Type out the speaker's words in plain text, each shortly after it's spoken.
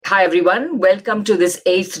Hi, everyone. Welcome to this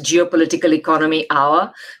 8th Geopolitical Economy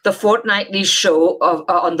Hour, the fortnightly show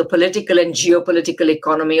on the political and geopolitical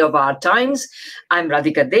economy of our times. I'm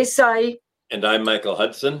Radhika Desai. And I'm Michael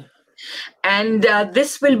Hudson. And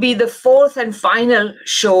this will be the fourth and final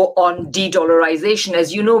show on de-dollarization.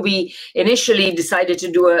 As you know, we initially decided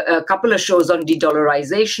to do a couple of shows on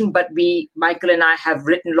de-dollarization, but Michael and I have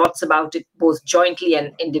written lots about it, both jointly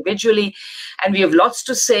and individually, and we have lots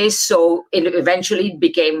to say. So eventually it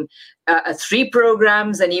became 3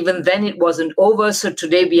 programs, and even then it wasn't over. So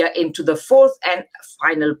today we are into the fourth and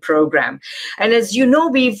final program. And as you know,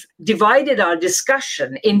 we've divided our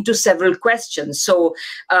discussion into several questions. So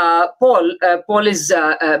Paul is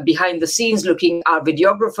behind the scenes looking our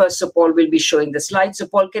videographer. So Paul will be showing the slides. So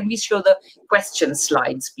Paul, can we show the question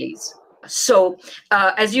slides, please? So,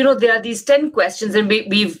 as you know, there are these 10 questions, and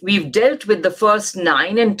we've dealt with the first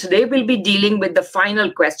 9, and today we'll be dealing with the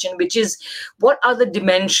final question, which is, what are the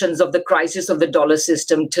dimensions of the crisis of the dollar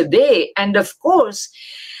system today? And of course,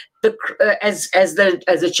 as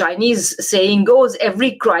the Chinese saying goes,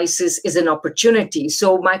 every crisis is an opportunity.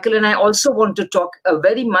 So Michael and I also want to talk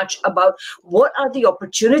very much about what are the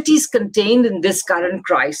opportunities contained in this current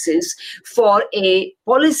crisis for a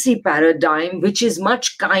policy paradigm which is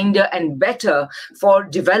much kinder and better for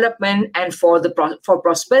development and for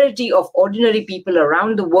prosperity of ordinary people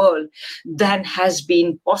around the world than has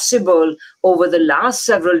been possible over the last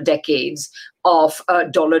several decades of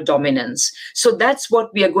dollar dominance. So that's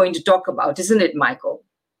what we are going to talk about, isn't it, Michael?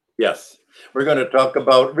 Yes. We're going to talk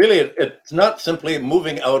about, really, it's not simply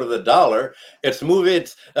moving out of the dollar, it's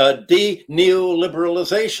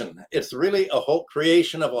de-neoliberalization. It's really a whole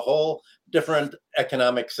creation of a whole different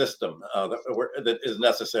economic system that is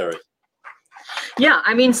necessary. Yeah,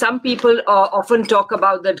 I mean, some people often talk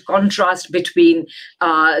about that contrast between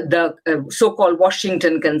the so-called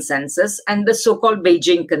Washington consensus and the so-called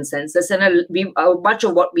Beijing consensus. And much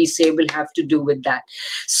of what we say will have to do with that.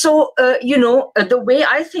 So, the way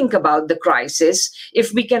I think about the crisis,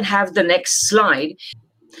 if we can have the next slide.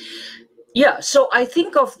 Yeah, so I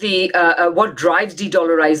think of the what drives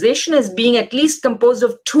de-dollarization as being at least composed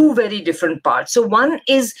of 2 very different parts. So one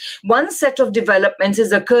set of developments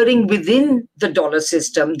is occurring within the dollar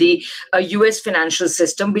system, the US financial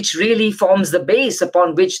system, which really forms the base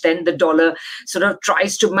upon which then the dollar sort of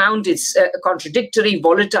tries to mount its contradictory,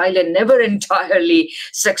 volatile, and never entirely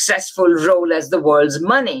successful role as the world's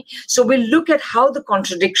money. So we'll look at how the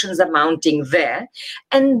contradictions are mounting there,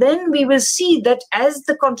 and then we will see that as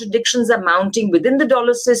the contradictions are mounting within the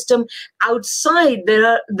dollar system, outside there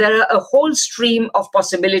are a whole stream of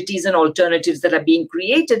possibilities and alternatives that are being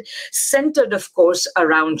created, centered, of course,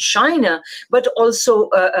 around China, but also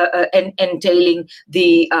entailing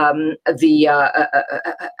the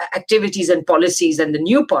activities and policies and the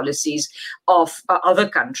new policies of other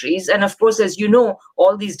countries. And of course, as you know,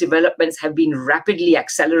 all these developments have been rapidly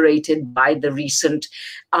accelerated by the recent,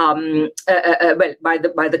 by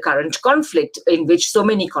the current conflict, in which so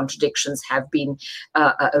many contradictions have been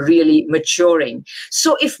really maturing.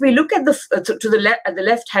 So if we look at the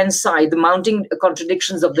left-hand side, the mounting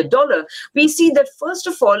contradictions of the dollar, we see that, first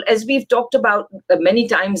of all, as we've talked about many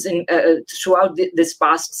times throughout this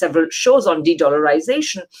past several shows on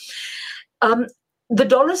de-dollarization, the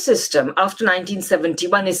dollar system after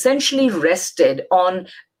 1971 essentially rested on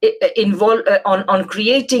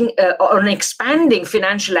creating on expanding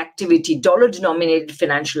financial activity, dollar-denominated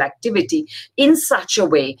financial activity, in such a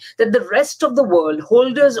way that the rest of the world,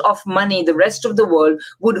 holders of money, the rest of the world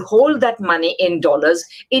would hold that money in dollars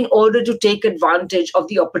in order to take advantage of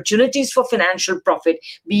the opportunities for financial profit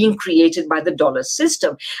being created by the dollar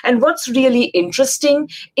system. And what's really interesting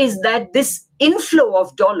is that this inflow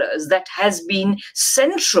of dollars that has been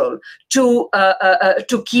central to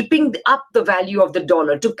keeping up the value of the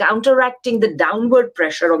dollar, to counteracting the downward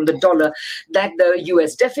pressure on the dollar that the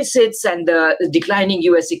US deficits and the declining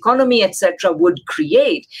US economy, etc., would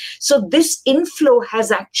create. So this inflow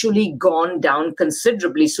has actually gone down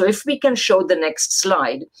considerably. So if we can show the next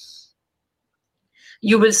slide.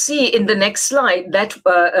 You will see in the next slide that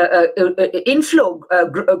inflow,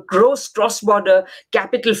 gross cross-border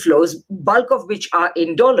capital flows, bulk of which are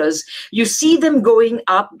in dollars, you see them going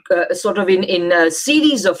up sort of in a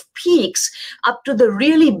series of peaks up to the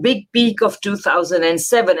really big peak of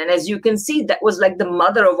 2007. And as you can see, that was like the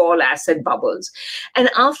mother of all asset bubbles. And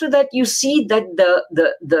after that, you see that the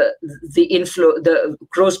inflow, the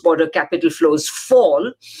cross-border capital flows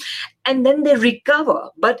fall, and then they recover.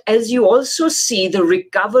 But as you also see, the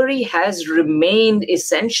recovery has remained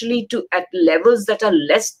essentially at levels that are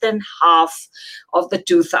less than half of the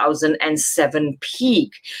 2007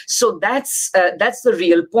 peak. So that's the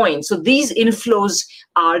real point. So these inflows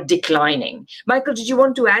are declining. Michael, did you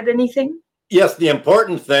want to add anything? Yes, the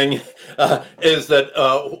important thing is that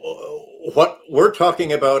what we're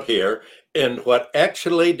talking about here and what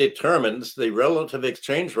actually determines the relative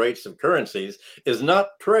exchange rates of currencies is not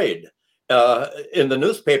trade. In the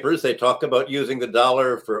newspapers, they talk about using the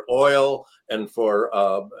dollar for oil and for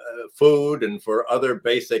food and for other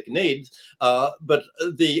basic needs. But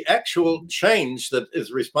the actual change that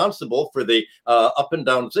is responsible for the up and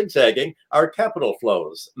down zigzagging are capital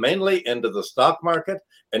flows, mainly into the stock market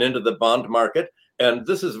and into the bond market. And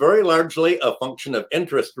this is very largely a function of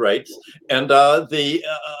interest rates. And the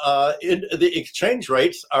exchange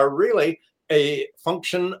rates are really a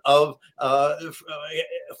function of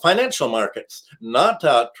financial markets, not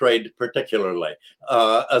trade particularly,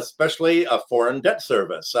 especially a foreign debt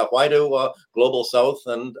service. Why do global South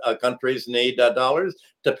and countries need dollars?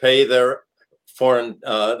 To pay their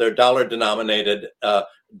their dollar-denominated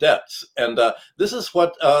debts, and this is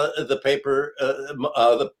what the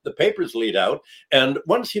papers lead out. And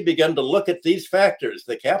once you begin to look at these factors,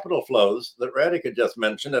 the capital flows that Radhika just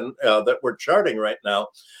mentioned and that we're charting right now,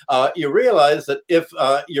 you realize that if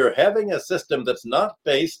you're having a system that's not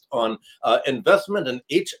based on investment in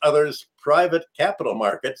each other's private capital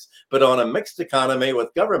markets, but on a mixed economy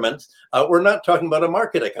with governments, we're not talking about a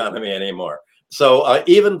market economy anymore. So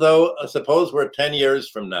even though, suppose we're 10 years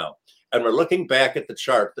from now, and we're looking back at the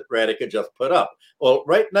chart that Radhika just put up. Well,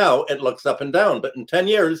 right now it looks up and down, but in 10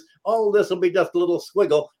 years, all this will be just a little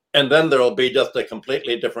squiggle, and then there will be just a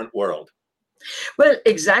completely different world. Well,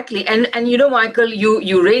 exactly. And Michael,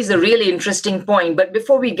 you raise a really interesting point. But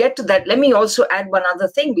before we get to that, let me also add one other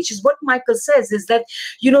thing, which is what Michael says is that,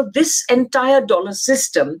 this entire dollar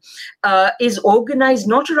system is organized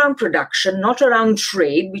not around production, not around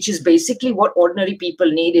trade, which is basically what ordinary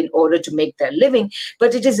people need in order to make their living,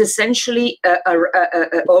 but it is essentially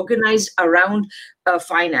organized around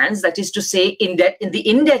finance, that is to say, in the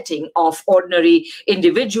indebting of ordinary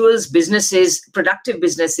individuals, businesses, productive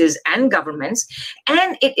businesses, and governments,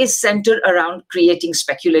 and it is centered around creating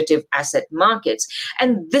speculative asset markets.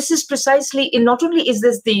 And this is precisely, not only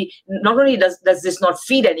does this not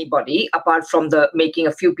feed anybody apart from the making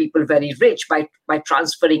a few people very rich by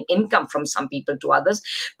transferring income from some people to others,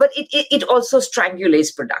 but it also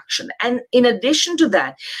strangulates production. And in addition to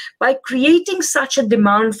that, by creating such a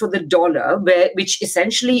demand for the dollar, which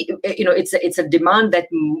essentially, it's a demand that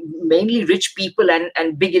mainly rich people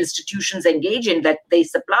and big institutions engage in, that they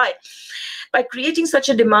supply. By creating such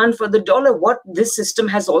a demand for the dollar, what this system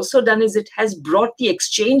has also done is it has brought the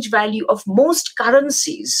exchange value of most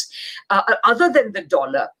currencies other than the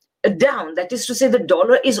dollar down. That is to say, the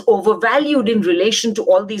dollar is overvalued in relation to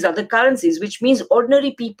all these other currencies, which means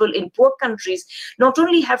ordinary people in poor countries not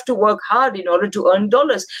only have to work hard in order to earn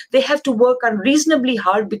dollars, they have to work unreasonably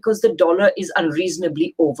hard because the dollar is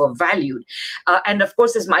unreasonably overvalued. And of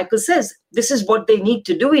course, as Michael says, this is what they need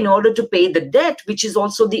to do in order to pay the debt, which is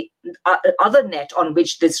also the other net on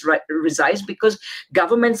which this resides, because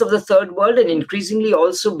governments of the third world and increasingly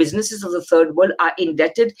also businesses of the third world are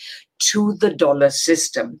indebted to the dollar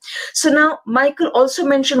system. So now, Michael also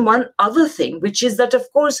mentioned one other thing, which is that, of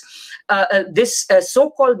course, this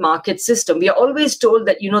so-called market system, we are always told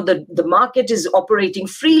that, the market is operating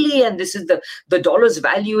freely and this is the dollar's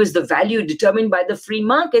value is the value determined by the free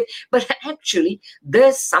market. But actually,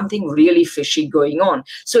 there's something really fishy going on.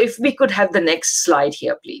 So if we could have the next slide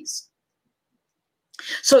here, please.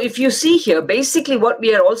 So if you see here, basically what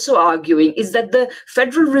we are also arguing is that the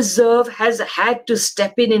Federal Reserve has had to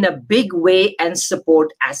step in a big way and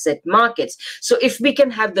support asset markets. So if we can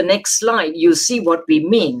have the next slide, you see what we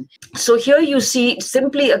mean. So here you see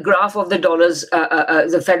simply a graph of the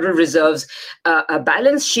the Federal Reserve's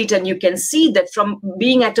balance sheet, and you can see that from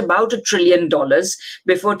being at about $1 trillion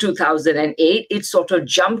before 2008, it sort of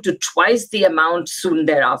jumped to twice the amount soon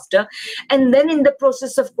thereafter. And then in the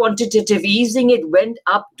process of quantitative easing, it went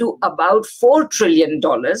up to about $4 trillion.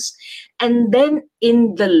 And then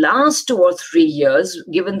in the last 2 or 3 years,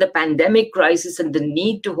 given the pandemic crisis and the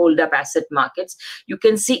need to hold up asset markets, you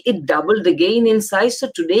can see it doubled again in size. So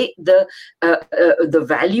today, the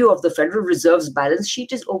value of the Federal Reserve's balance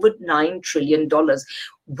sheet is over $9 trillion.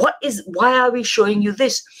 Why are we showing you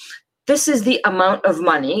this? this is the amount of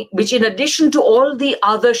money which, in addition to all the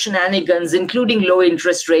other shenanigans, including low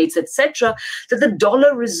interest rates, etc., that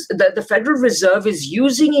the Federal Reserve is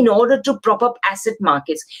using in order to prop up asset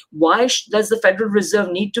markets. Why does the Federal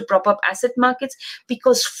Reserve need to prop up asset markets?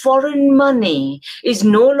 Because foreign money is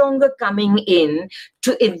no longer coming in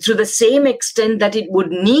to the same extent that it would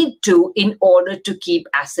need to in order to keep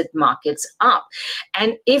asset markets up.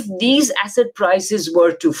 And if these asset prices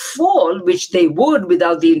were to fall, which they would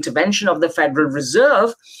without the intervention of the Federal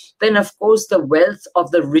Reserve, then of course the wealth of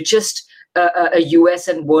the richest US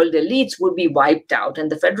and world elites would be wiped out. And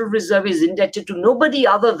the Federal Reserve is indebted to nobody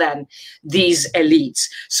other than these elites.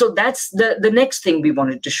 So that's the next thing we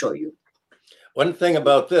wanted to show you. One thing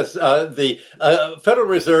about this, the Federal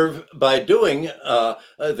Reserve, by doing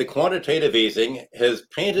the quantitative easing, has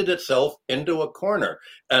painted itself into a corner.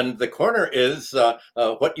 And the corner is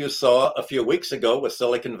what you saw a few weeks ago with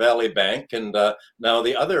Silicon Valley Bank and now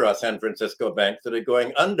the other San Francisco banks that are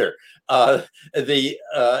going under.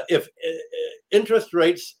 If interest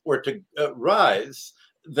rates were to rise,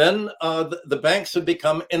 then the banks would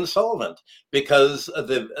become insolvent because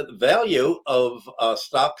the value of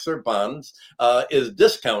stocks or bonds is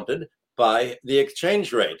discounted by the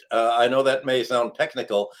exchange rate. I know that may sound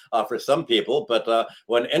technical for some people, but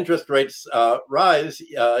when interest rates rise,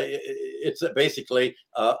 it's basically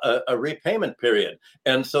a repayment period.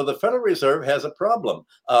 And so the Federal Reserve has a problem.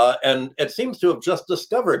 And it seems to have just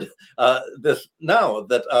discovered this now,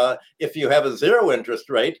 that if you have a zero interest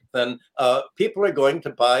rate, then people are going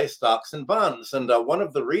to buy stocks and bonds. And one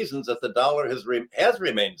of the reasons that the dollar has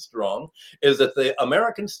remained strong is that the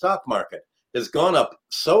American stock market has gone up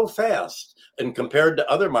so fast, and compared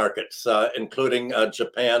to other markets, including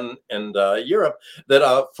Japan and Europe,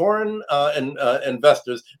 that foreign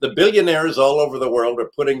investors, the billionaires all over the world,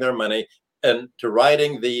 are putting their money into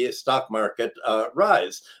riding the stock market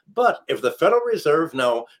rise. But if the Federal Reserve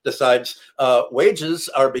now decides wages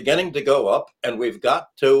are beginning to go up and we've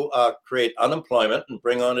got to create unemployment and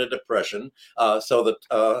bring on a depression so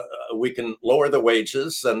that we can lower the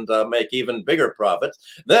wages and make even bigger profits,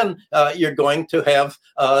 then you're going to have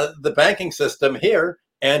the banking system here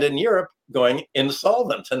and in Europe going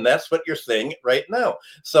insolvent, and that's what you're seeing right now.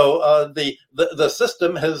 So the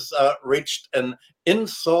system has reached an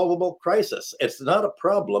insolvable crisis. It's not a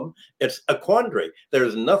problem, it's a quandary.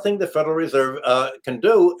 There's nothing the Federal Reserve can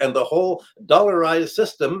do, and the whole dollarized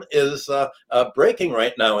system is breaking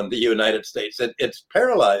right now in the United States. It's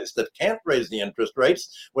paralyzed. It can't raise the interest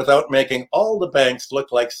rates without making all the banks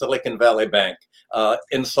look like Silicon Valley Bank,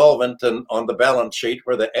 insolvent and on the balance sheet,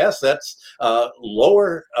 where the assets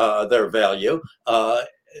lower their value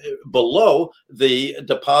below the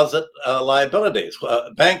deposit liabilities.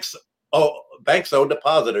 Banks owe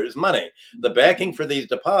depositors money. The backing for these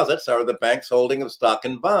deposits are the bank's holding of stock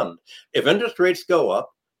and bond. If interest rates go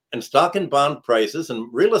up and stock and bond prices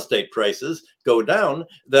and real estate prices go down,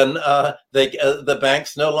 then the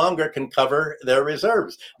banks no longer can cover their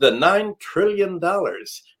reserves. The $9 trillion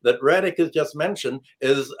that Radek has just mentioned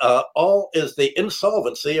is the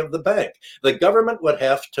insolvency of the bank. The government would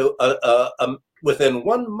have to within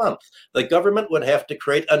 1 month, the government would have to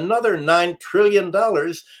create another $9 trillion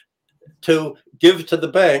to give to the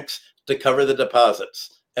banks to cover the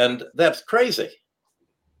deposits. And that's crazy.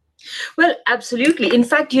 Well, absolutely. In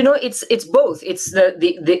fact, it's both. It's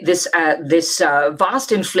this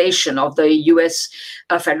vast inflation of the U.S.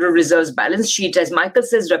 Federal Reserve's balance sheet, as Michael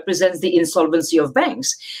says, represents the insolvency of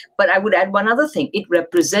banks. But I would add one other thing. It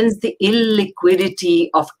represents the illiquidity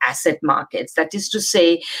of asset markets. That is to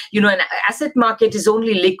say, an asset market is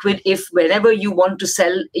only liquid if whenever you want to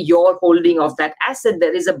sell your holding of that asset,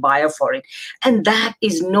 there is a buyer for it. And that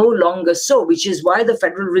is no longer so, which is why the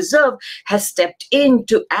Federal Reserve has stepped in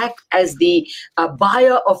to act as the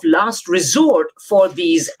buyer of last resort for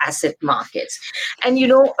these asset markets. And,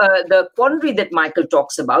 the quandary that Michael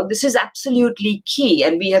talks about, this is absolutely key.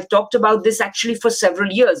 And we have talked about this actually for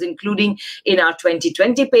several years, including in our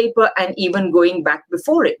 2020 paper and even going back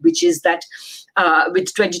before it, which is that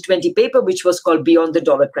with 2020 paper, which was called Beyond the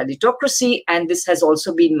Dollar Creditocracy. And this has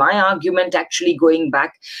also been my argument, actually going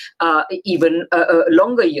back even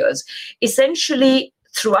longer years. Essentially,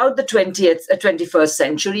 throughout the 21st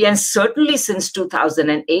century, and certainly since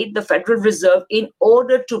 2008, the Federal Reserve, in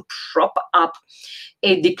order to prop up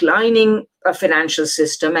a declining financial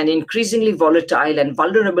system, an increasingly volatile and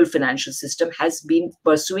vulnerable financial system, has been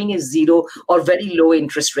pursuing a zero or very low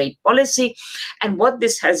interest rate policy. And what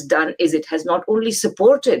this has done is it has not only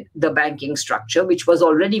supported the banking structure, which was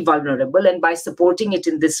already vulnerable, and by supporting it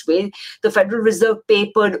in this way, the Federal Reserve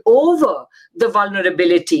papered over the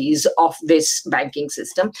vulnerabilities of this banking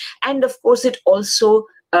system. And of course, it also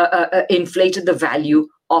inflated the value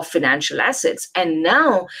of financial assets. And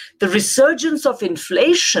now the resurgence of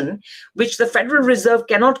inflation, which the Federal Reserve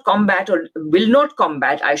cannot combat, or will not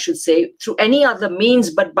combat, I should say, through any other means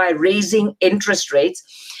but by raising interest rates.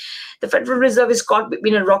 The Federal Reserve is caught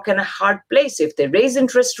between a rock and a hard place. If they raise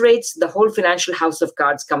interest rates, the whole financial house of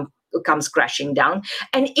cards comes crashing down.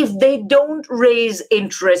 And if they don't raise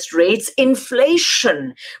interest rates,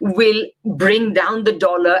 inflation will bring down the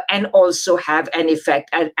dollar and also have an effect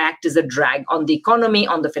and act as a drag on the economy,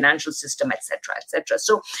 on the financial system, etc., etc.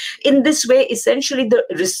 So in this way, essentially, the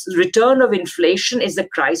return of inflation is a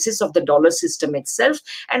crisis of the dollar system itself.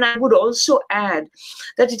 And I would also add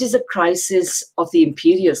that it is a crisis of the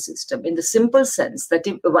imperial system, in the simple sense that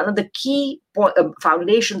one of the key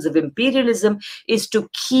foundations of imperialism is to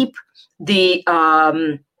keep the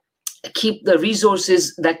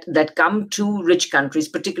resources that come to rich countries,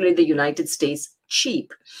 particularly the United States,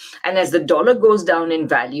 cheap. And as the dollar goes down in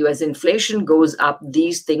value, as inflation goes up,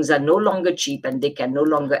 these things are no longer cheap, and they can no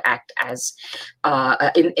longer act as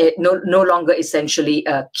no longer essentially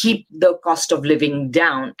keep the cost of living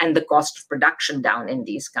down and the cost of production down in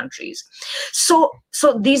these countries. So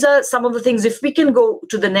these are some of the things. If we can go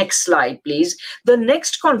to the next slide, please. The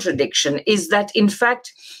next contradiction is that, in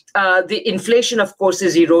fact, the inflation, of course,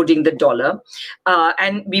 is eroding the dollar.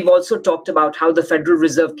 And we've also talked about how the Federal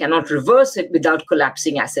Reserve cannot reverse it without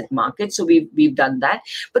collapsing asset markets. So we've done that.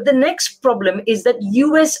 But the next problem is that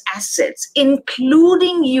US assets,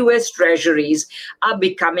 including US treasuries, are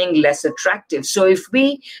becoming less attractive. So if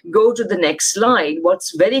we go to the next slide,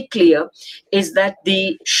 what's very clear is that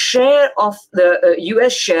the share of the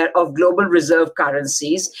US share of global reserve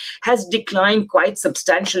currencies has declined quite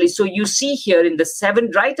substantially. So you see here in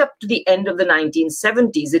the right up to the end of the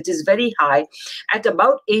 1970s, it is very high at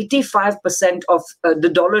about 85% of the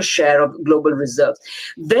dollar share of global reserves.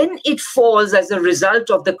 Then it falls as a result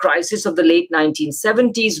of the crisis of the late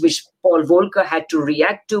 1970s, which Paul Volcker had to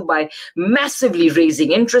react to by massively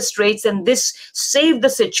raising interest rates, and this saved the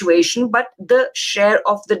situation. But the share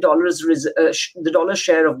of the dollar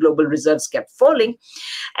share of global reserves kept falling,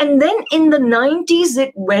 and then in the 90s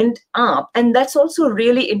it went up, and that's also a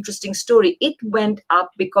really interesting story. It went up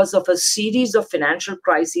because of a series of financial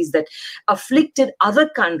crises that afflicted other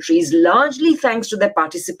countries, largely thanks to their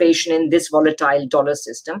participation in this volatile dollar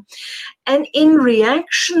system. And in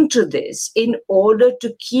reaction to this, in order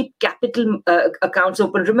to keep capital accounts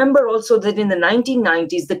open, remember also that in the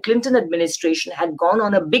 1990s, the Clinton administration had gone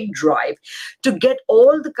on a big drive to get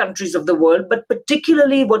all the countries of the world, but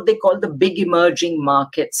particularly what they call the big emerging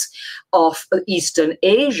markets of Eastern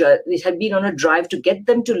Asia. It had been on a drive to get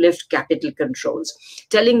them to lift capital controls,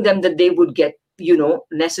 telling them that they would get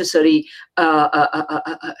necessary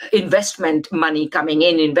investment money coming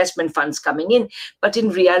in, investment funds coming in. But in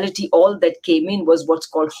reality, all that came in was what's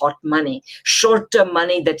called hot money, short-term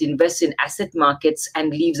money that invests in asset markets and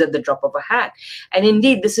leaves at the drop of a hat. And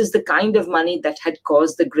indeed, this is the kind of money that had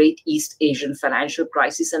caused the great East Asian financial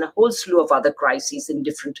crisis and a whole slew of other crises in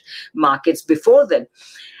different markets before then.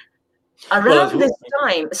 Around this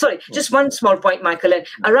time, just one small point, Michael, and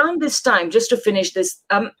around this time, just to finish this,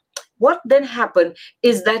 what then happened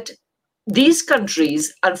is that these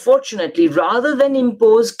countries, unfortunately, rather than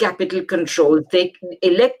impose capital control, they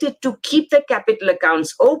elected to keep their capital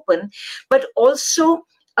accounts open, but also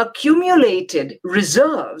accumulated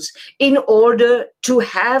reserves in order to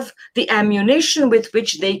have the ammunition with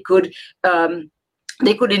which they could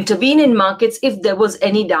intervene in markets if there was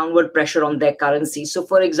any downward pressure on their currency. So,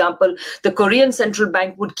 for example, the Korean central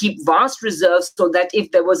bank would keep vast reserves so that if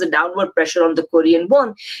there was a downward pressure on the Korean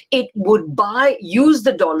won, it would use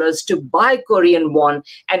the dollars to buy Korean won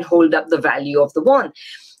and hold up the value of the won.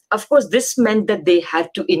 Of course, this meant that they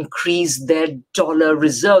had to increase their dollar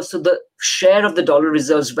reserves. So the share of the dollar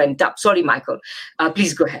reserves went up. Sorry, Michael.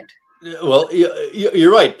 Please go ahead. Well,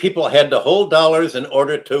 you're right. People had to hold dollars in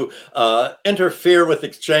order to interfere with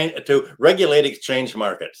exchange, to regulate exchange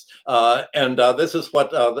markets. And this is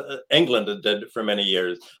what England did for many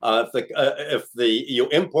years. If you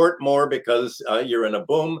import more because you're in a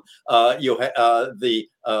boom, the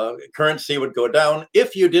currency would go down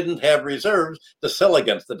if you didn't have reserves to sell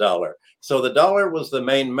against the dollar. So the dollar was the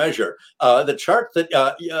main measure. The chart that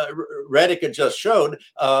Radhika just showed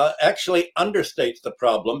actually understates the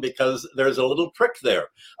problem because there's a little trick there.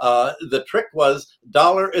 The trick was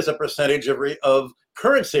dollar is a percentage of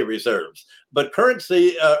currency reserves, but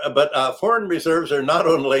foreign reserves are not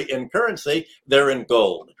only in currency, they're in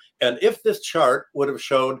gold. And if this chart would have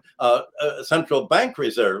showed central bank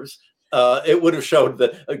reserves, it would have showed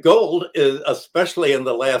that gold is, especially in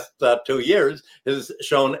the last 2 years, has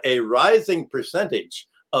shown a rising percentage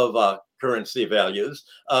of currency values,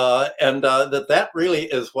 and that really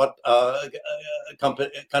is what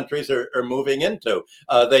countries are moving into.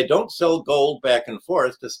 They don't sell gold back and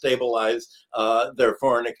forth to stabilize their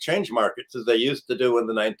foreign exchange markets as they used to do in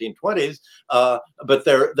the 1920s, but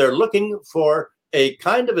they're looking for a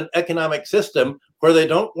kind of an economic system where they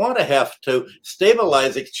don't want to have to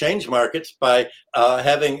stabilize exchange markets by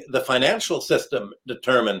having the financial system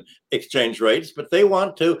determine exchange rates, but they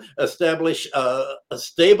want to establish a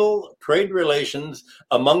stable trade relations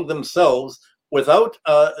among themselves without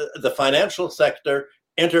the financial sector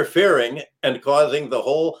interfering and causing the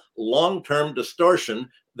whole long-term distortion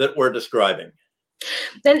that we're describing.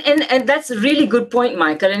 And that's a really good point,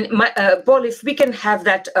 Michael. And Paul, if we can have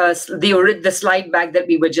that the slide back that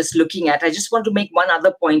we were just looking at, I just want to make one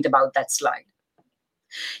other point about that slide.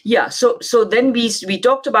 Yeah, so then we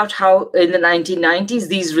talked about how in the 1990s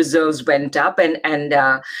these reserves went up, and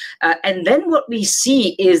then what we see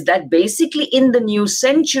is that basically in the new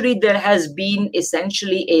century there has been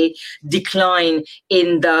essentially a decline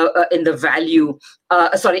in the value.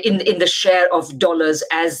 In the share of dollars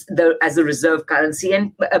as a reserve currency.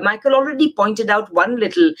 And Michael already pointed out one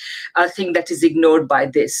little thing that is ignored by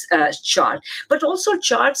this chart. But also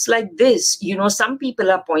charts like this, some people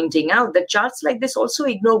are pointing out that charts like this also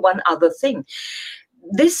ignore one other thing.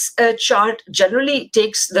 This chart generally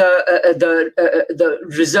takes the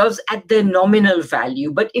reserves at their nominal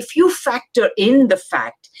value. But if you factor in the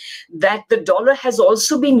fact that the dollar has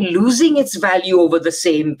also been losing its value over the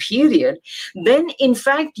same period, then in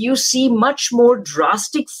fact you see much more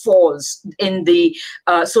drastic falls in the,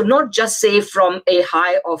 so not just say from a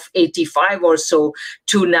high of 85 or so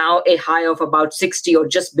to now a high of about 60 or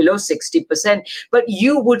just below 60%, but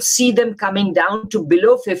you would see them coming down to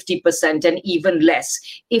below 50% and even less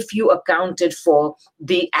if you accounted for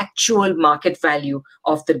the actual market value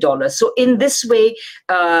of the dollar. So in this way,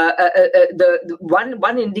 the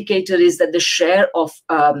one indicator is that the share of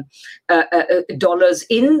dollars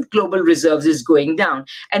in global reserves is going down.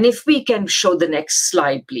 And if we can show the next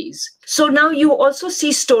slide, please. So now you also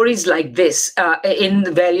see stories like this in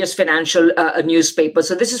the various financial newspapers.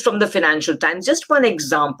 So this is from the Financial Times. Just one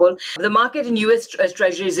example. The market in US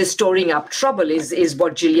treasuries is storing up trouble is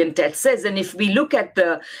what Gillian Tett says. And if we look at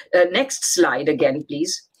the next slide again,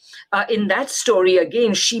 please. In that story,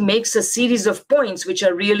 again, she makes a series of points which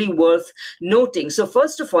are really worth noting. So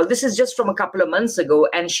first of all, this is just from a couple of months ago,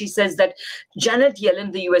 and she says that Janet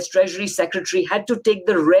Yellen, the US Treasury Secretary, had to take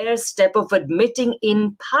the rare step of admitting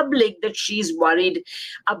in public that she's worried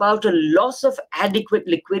about a loss of adequate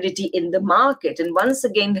liquidity in the market. And once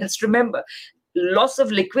again, let's remember, loss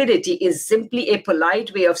of liquidity is simply a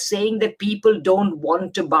polite way of saying that people don't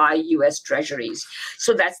want to buy US treasuries.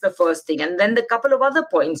 So that's the first thing. And then the couple of other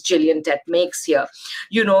points Gillian Tett makes here.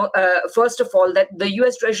 First of all, that the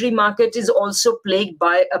US treasury market is also plagued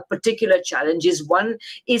by a particular challenges. One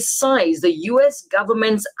is size. The US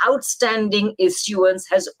government's outstanding issuance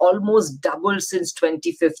has almost doubled since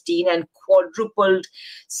 2015 and quadrupled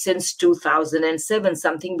since 2007,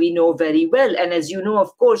 something we know very well. And as you know,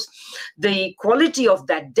 of course, the quality of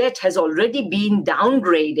that debt has already been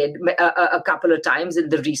downgraded a couple of times in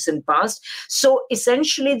the recent past. So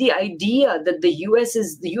essentially the idea that the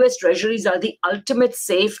US treasuries are the ultimate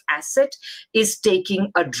safe asset is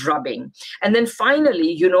taking a drubbing. And then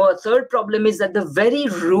finally, a third problem is that the very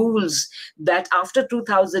rules that after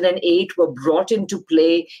 2008 were brought into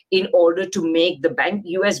play in order to make the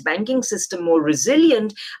US banking system more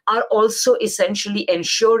resilient are also essentially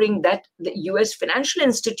ensuring that the US financial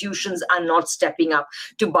institutions are not stepping up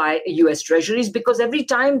to buy US treasuries, because every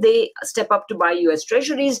time they step up to buy US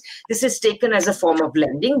treasuries, this is taken as a form of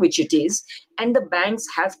lending, which it is, and the banks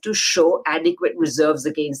have to show adequate reserves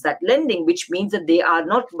against that lending, which means that they are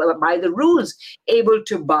not, by the rules, able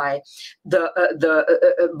to buy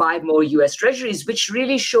buy more US treasuries, which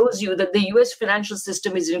really shows you that the US financial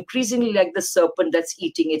system is increasingly like the serpent that's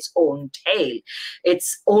eating its own tail.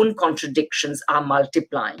 Its own contradictions are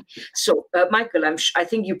multiplying. So, Michael, I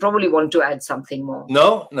think you probably want to add something more.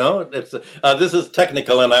 No, it's this is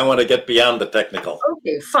technical, and I want to get beyond the technical.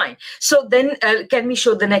 Okay, fine. So then, can we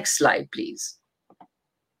show the next slide, please?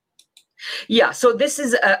 Yeah, so this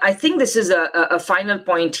is, I think this is a final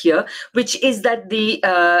point here, which is that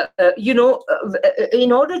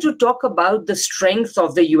in order to talk about the strength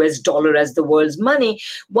of the US dollar as the world's money,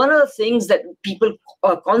 one of the things that people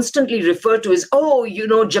constantly refer to is,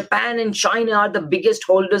 Japan and China are the biggest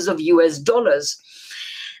holders of US dollars.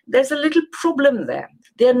 There's a little problem there.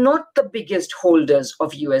 They're not the biggest holders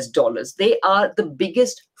of US dollars. They are the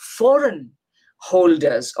biggest foreign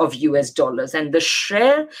holders of US dollars, and the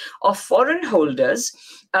share of foreign holders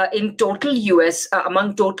in total US,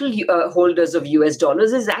 among total holders of US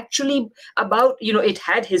dollars is actually about, it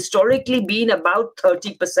had historically been about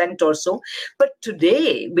 30% or so. But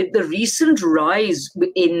today, with the recent rise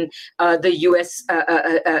in the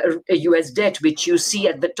US debt, which you see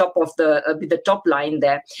at the top of the top line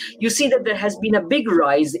there, you see that there has been a big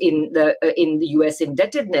rise in the US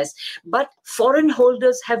indebtedness, but foreign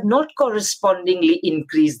holders have not correspondingly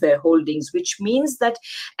increased their holdings, which means that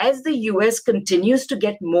as the US continues to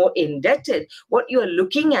get more indebted, what you are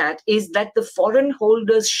looking at is that the foreign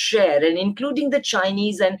holders' share, and including the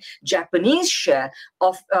Chinese and Japanese share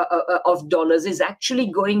of dollars, is actually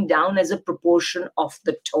going down as a proportion of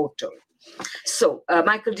the total. So,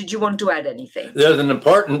 Michael, did you want to add anything? There's an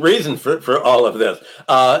important reason for all of this.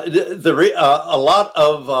 A lot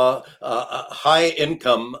of high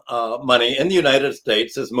income money in the United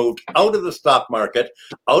States has moved out of the stock market,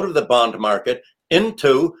 out of the bond market,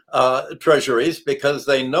 into treasuries, because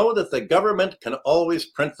they know that the government can always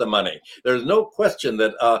print the money. There's no question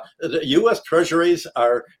that the U.S. treasuries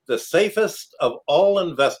are the safest of all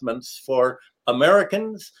investments for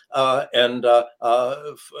Americans and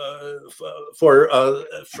for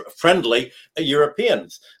friendly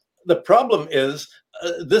Europeans. The problem is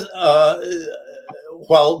this.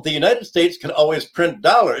 While the United States can always print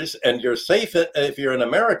dollars, and you're safe if you're an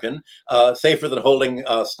American, safer than holding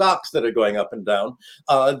stocks that are going up and down.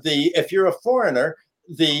 If you're a foreigner,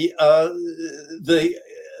 the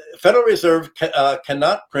Federal Reserve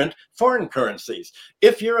cannot print foreign currencies.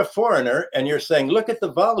 If you're a foreigner and you're saying, look at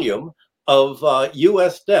the volume of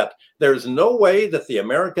U.S. debt, there's no way that the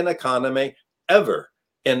American economy ever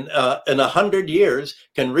in 100 years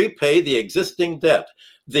can repay the existing debt.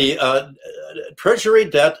 The treasury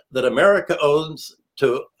debt that America owes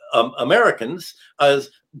to Americans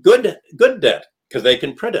is good debt, because they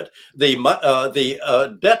can print it. The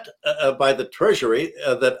debt by the Treasury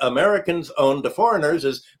that Americans own to foreigners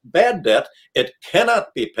is bad debt. It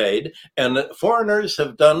cannot be paid. And foreigners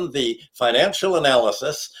have done the financial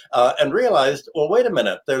analysis and realized, well, wait a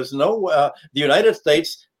minute, there's no, the United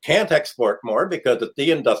States can't export more because it's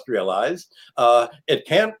deindustrialized. It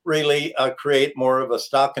can't really create more of a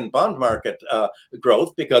stock and bond market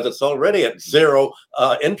growth because it's already at zero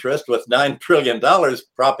interest with $9 trillion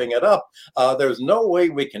propping it up. There's no way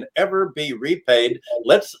we can ever be repaid.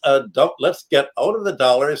 Let's get out of the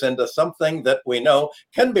dollars into something that we know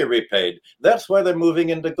can be repaid. That's why they're moving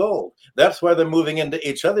into gold. That's why they're moving into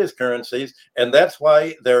each other's currencies. And that's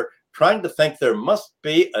why they're trying to think there must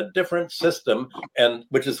be a different system, and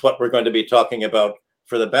which is what we're going to be talking about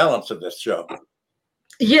for the balance of this show.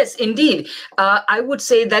 Yes, indeed. I would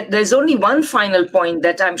say that there's only one final point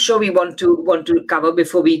that I'm sure we want to cover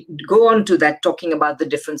before we go on to that, talking about the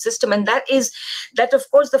different system, and that is that, of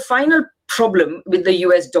course, the final problem with the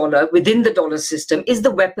US dollar within the dollar system is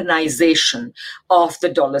the weaponization of the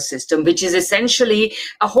dollar system, which is essentially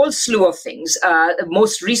a whole slew of things.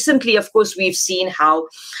 Most recently, of course, we've seen how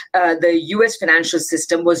the US financial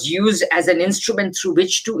system was used as an instrument through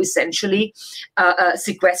which to essentially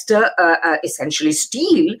sequester, essentially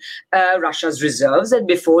steal Russia's reserves. And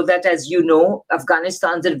before that, as you know,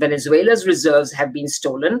 Afghanistan's and Venezuela's reserves have been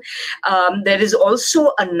stolen. There is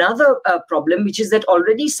also another problem, which is that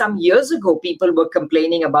already some years ago, people were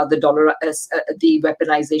complaining about the dollar, the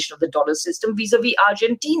weaponization of the dollar system vis-a-vis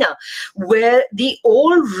Argentina, where the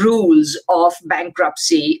old rules of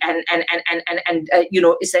bankruptcy and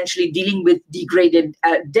essentially dealing with degraded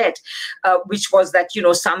debt, which was that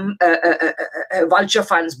some vulture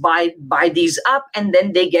funds buy these up, and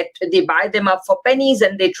then they buy them up for pennies,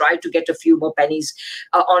 and they try to get a few more pennies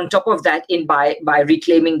on top of that by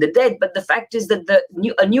reclaiming the debt. But the fact is that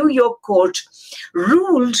a New York court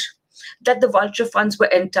ruled that the vulture funds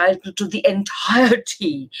were entitled to the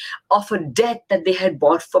entirety of a debt that they had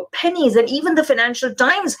bought for pennies. And even the Financial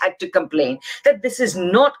Times had to complain that this is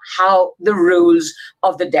not how the rules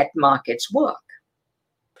of the debt markets work.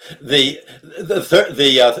 The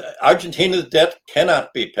Argentina's debt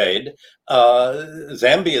cannot be paid.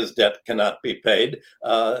 Zambia's debt cannot be paid.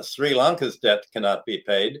 Sri Lanka's debt cannot be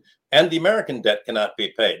paid. And the American debt cannot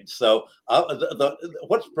be paid. So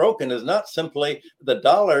what's broken is not simply the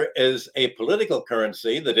dollar is a political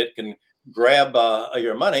currency that it can grab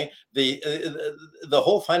your money. The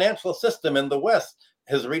whole financial system in the West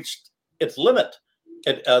has reached its limit.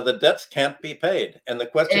 The debts can't be paid, and the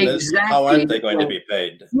question is, how aren't they going to be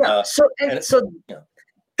paid? Yeah.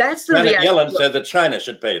 That's the Janet reality. Yellen said that China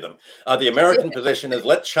should pay them. The American position is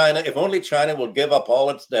let China, if only China will give up all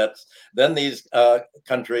its debts, then these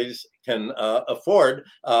countries can afford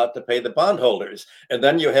to pay the bondholders. And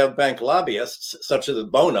then you have bank lobbyists such as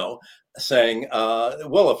Bono saying,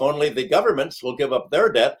 well, if only the governments will give up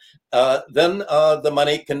their debt, then the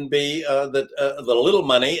money can be, the little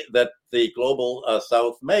money that the global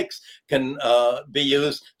South makes can be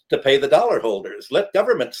used to pay the dollar holders. Let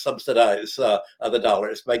governments subsidize the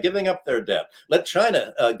dollars by giving up their debt. Let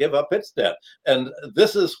China give up its debt. And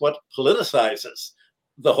this is what politicizes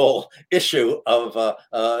the whole issue of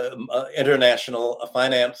international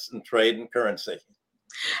finance and trade and currency.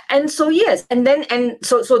 And so yes, and then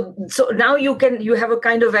so now you have a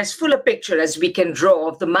kind of as full a picture as we can draw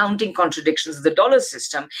of the mounting contradictions of the dollar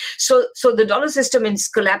system. So the dollar system is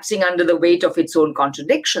collapsing under the weight of its own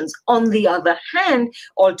contradictions. On the other hand,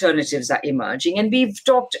 alternatives are emerging, and we've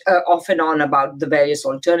talked off and on about the various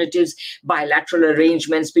alternatives: bilateral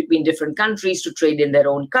arrangements between different countries to trade in their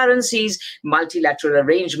own currencies, multilateral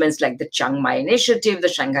arrangements like the Chiang Mai Initiative, the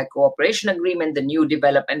Shanghai Cooperation Agreement, the New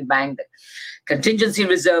Development Bank, the Contingency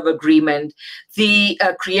Reserve Agreement, the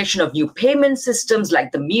creation of new payment systems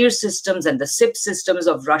like the MIR systems and the SIP systems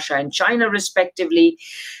of Russia and China, respectively,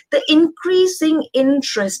 the increasing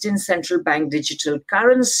interest in central bank digital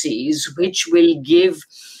currencies, which will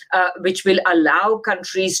allow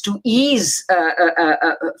countries to ease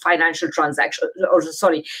financial transactions,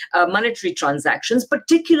 monetary transactions,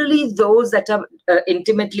 particularly those that are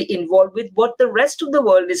intimately involved with what the rest of the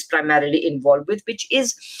world is primarily involved with, which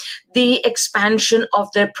is the expansion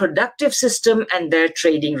of their productive system and their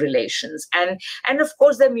trading relations. And of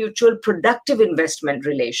course, their mutual productive investment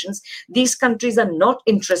relations. These countries are not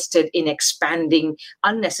interested in expanding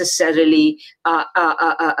unnecessarily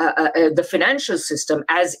the financial system,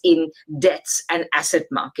 as in debts and asset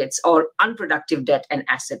markets, or unproductive debt and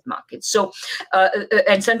asset markets. So,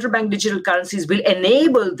 and central bank digital currencies will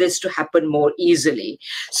enable this to happen more easily.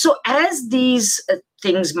 So as these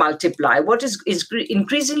things multiply, what is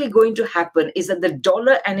increasingly going to happen is that the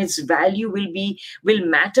dollar and its value will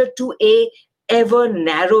matter to a ever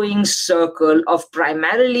narrowing circle of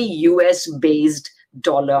primarily US-based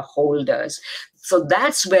dollar holders. So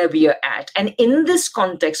that's where we are at. And in this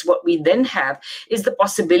context, what we then have is the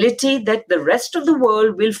possibility that the rest of the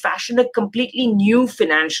world will fashion a completely new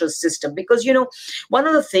financial system. Because, one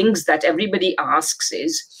of the things that everybody asks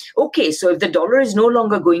is, okay, so if the dollar is no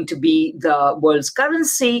longer going to be the world's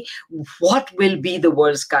currency, what will be the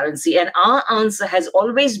world's currency? And our answer has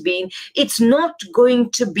always been, it's not going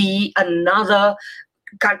to be another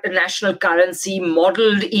national currency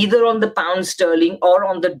modeled either on the pound sterling or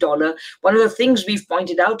on the dollar. One of the things we've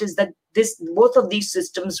pointed out is that both of these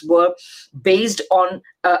systems were based on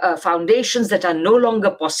foundations that are no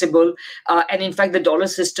longer possible. And in fact, the dollar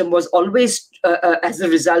system was always, as a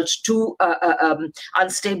result, too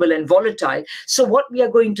unstable and volatile. So what we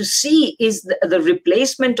are going to see is the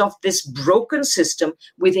replacement of this broken system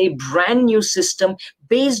with a brand new system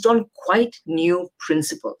based on quite new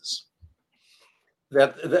principles.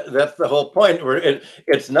 That's the whole point.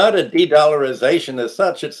 It's not a de-dollarization as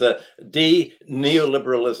such; it's a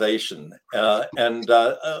de-neoliberalization, and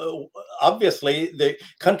obviously the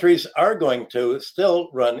countries are going to still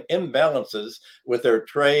run imbalances with their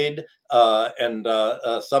trade and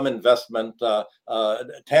some investment,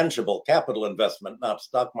 tangible capital investment, not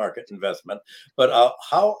stock market investment. But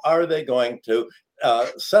how are they going to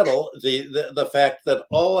settle the fact that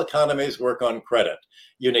all economies work on credit?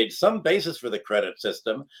 You need some basis for the credit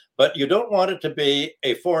system, but you don't want it to be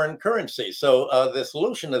a foreign currency. So the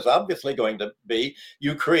solution is obviously going to be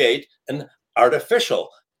you create an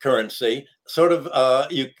artificial currency. Sort of,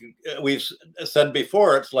 we've said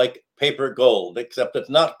before, it's like paper gold, except it's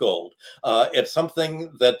not gold. It's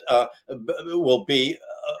something that will be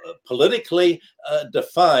politically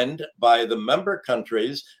defined by the member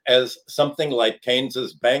countries as something like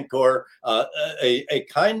Keynes's Bancor, a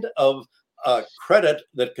kind of credit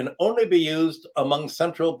that can only be used among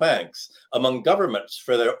central banks, among governments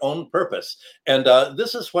for their own purpose. And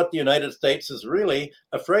this is what the United States is really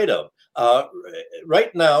afraid of. Right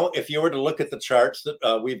now, if you were to look at the charts that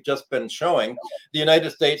we've just been showing, the United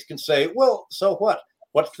States can say, well, so what?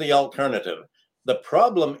 What's the alternative? The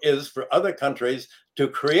problem is for other countries to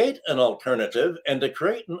create an alternative, and to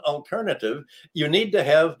create an alternative, you need to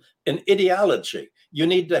have an ideology. You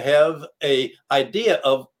need to have an idea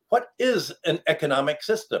of what is an economic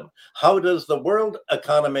system? How does the world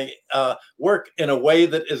economy work in a way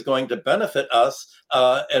that is going to benefit us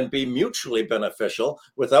and be mutually beneficial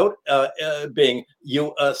without being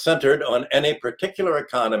centered on any particular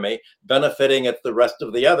economy benefiting at the rest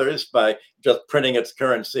of the others by just printing its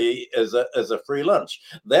currency as a free lunch?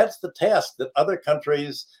 That's the task that other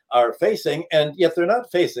countries are facing, and yet they're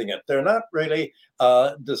not facing it. They're not really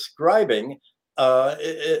describing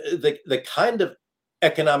the kind of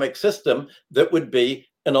economic system that would be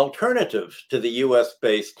an alternative to the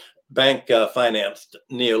US-based bank financed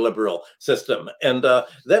neoliberal system. And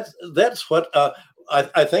that's what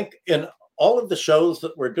I think in all of the shows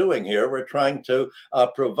that we're doing here, we're trying to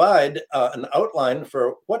provide an outline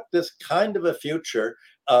for what this kind of a future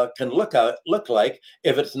can look like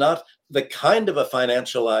if it's not the kind of a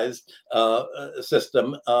financialized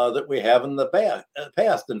system that we have in the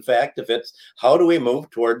past. In fact, if it's how do we move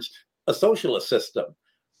towards a socialist system?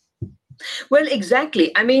 Well,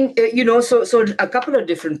 exactly. I mean, so a couple of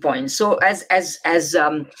different points. So as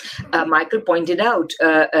Michael pointed out,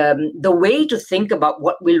 the way to think about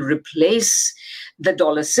what will replace the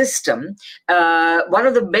dollar system, one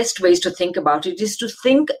of the best ways to think about it is to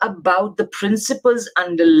think about the principles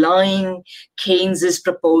underlying Keynes's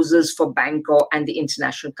proposals for Bangkok and the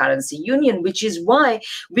International Currency Union, which is why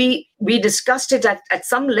we discussed it at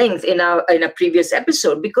some length in a previous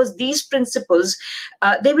episode, because these principles,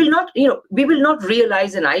 they will not, we will not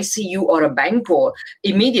realize an ICU or a Bangkok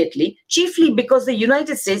immediately, chiefly because the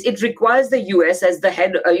United States, it requires the US as the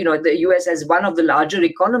head, the US as one of the larger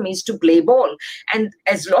economies to play ball. And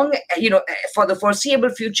as long, for the foreseeable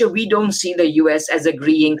future, we don't see the US as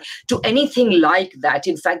agreeing to anything like that.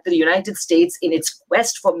 In fact, the United States, in its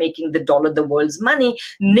quest for making the dollar the world's money,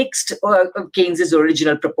 nixed Keynes's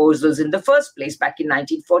original proposals in the first place back in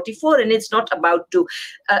 1944. And it's not about to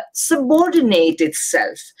subordinate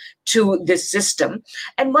itself to this system.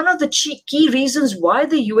 And one of the key reasons why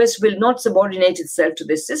the US will not subordinate itself to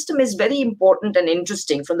this system is very important and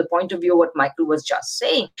interesting from the point of view of what Michael was just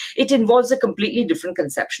saying. It involves a completely different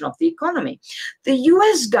conception of the economy. The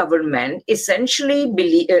US government essentially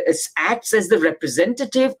acts as the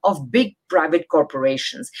representative of big private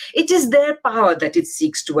corporations. It is their power that it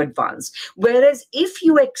seeks to advance. Whereas if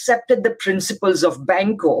you accepted the principles of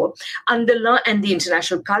Bangkok and the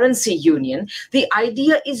International Currency Union, the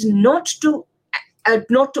idea is not to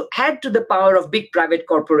add to the power of big private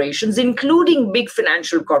corporations, including big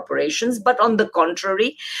financial corporations, but on the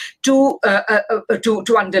contrary, to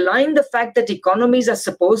underline the fact that economies are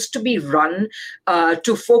supposed to be run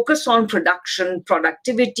to focus on production,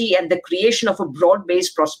 productivity, and the creation of a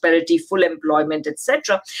broad-based prosperity, full employment,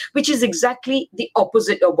 etc., which is exactly the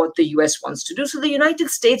opposite of what the US wants to do. So the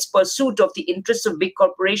United States' pursuit of the interests of big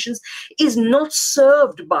corporations is not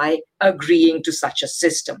served by agreeing to such a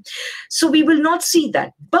system. So we will not see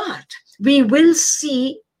that, but we will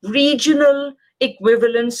see regional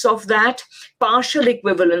equivalence of that, partial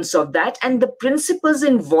equivalence of that, and the principles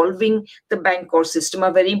involving the Bangkok system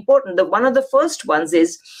are very important. One of the first ones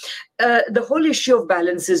is the whole issue of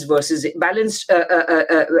balanced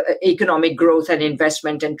economic growth and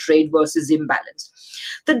investment and trade versus imbalanced.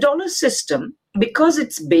 The dollar system, because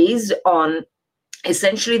it's based on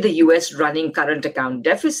essentially the US running current account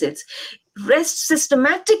deficits, rests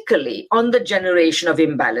systematically on the generation of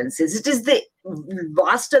imbalances. It is the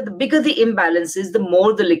bigger the imbalances, the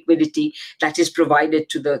more the liquidity that is provided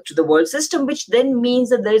to the world system, which then means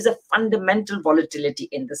that there is a fundamental volatility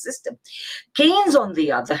in the system. Keynes, on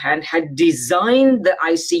the other hand, had designed the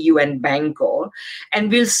ICU and Bangkok,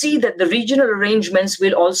 and we'll see that the regional arrangements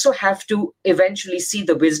will also have to eventually see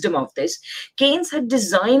the wisdom of this. Keynes had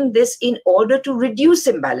designed this in order to reduce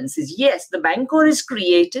imbalances. Yes, the Bangkok is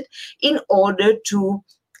created in order to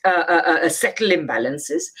settle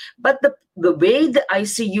imbalances, but the way the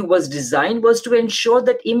ICU was designed was to ensure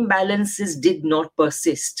that imbalances did not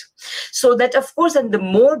persist. So that, of course, and the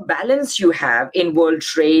more balance you have in world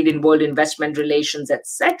trade, in world investment relations,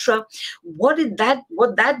 etc., what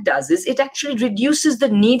that does is it actually reduces the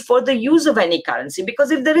need for the use of any currency, because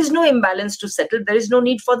if there is no imbalance to settle, there is no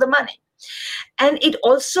need for the money. And it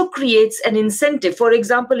also creates an incentive. For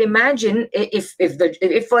example, imagine if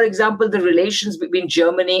for example, the relations between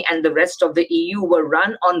Germany and the rest of the EU were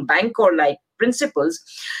run on Bangkok-like principles,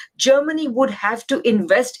 Germany would have to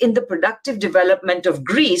invest in the productive development of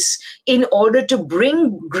Greece in order to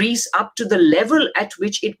bring Greece up to the level at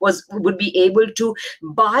which it would be able to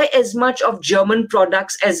buy as much of German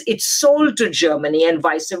products as it sold to Germany, and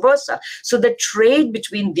vice versa. So the trade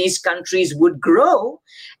between these countries would grow.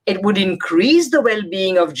 It would increase the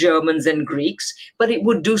well-being of Germans and Greeks, but it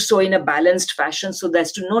would do so in a balanced fashion so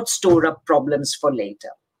as to not store up problems for later.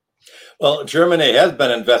 Well, Germany has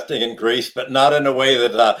been investing in Greece, but not in a way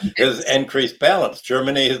that has increased balance.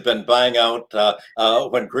 Germany has been buying out,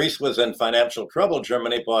 when Greece was in financial trouble,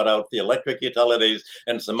 Germany bought out the electric utilities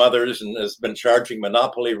and some others and has been charging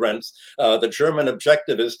monopoly rents. The German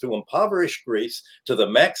objective is to impoverish Greece to the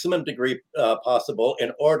maximum degree possible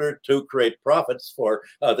in order to create profits for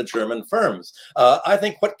the German firms. I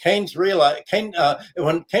think what Keynes realized,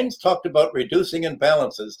 when Keynes talked about reducing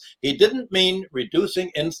imbalances, he didn't mean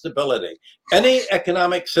reducing instability. Any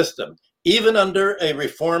economic system, even under a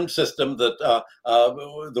reformed system that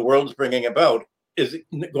the world's bringing about, is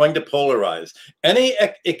going to polarize. Any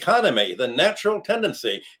economy, the natural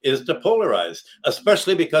tendency is to polarize,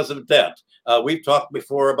 especially because of debt. We've talked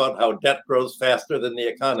before about how debt grows faster than the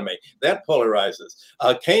economy. That polarizes.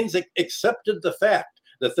 Keynes accepted the fact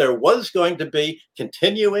that there was going to be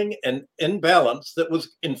continuing an imbalance that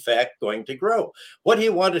was in fact going to grow. What he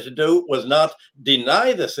wanted to do was not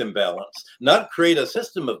deny this imbalance, not create a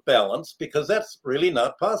system of balance, because that's really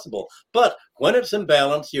not possible. But when it's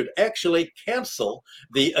imbalanced, you'd actually cancel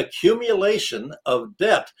the accumulation of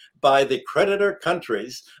debt by the creditor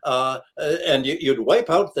countries, and you'd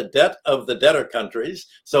wipe out the debt of the debtor countries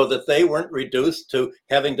so that they weren't reduced to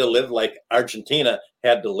having to live like Argentina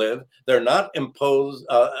had to live. They're not imposing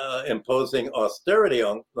austerity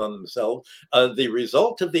on themselves. The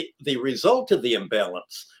result of the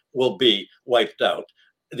imbalance will be wiped out.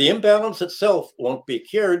 The imbalance itself won't be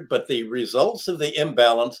cured, but the results of the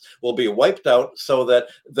imbalance will be wiped out so that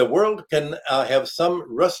the world can have some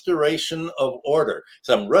restoration of order,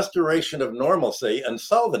 some restoration of normalcy and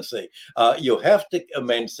solvency. You have to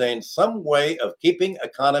maintain some way of keeping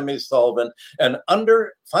economies solvent, and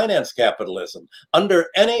under finance capitalism, under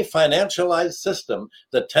any financialized system,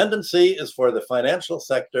 the tendency is for the financial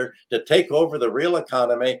sector to take over the real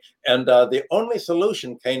economy. And the only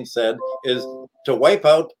solution, Keynes said, is to wipe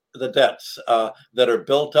out the debts that are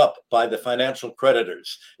built up by the financial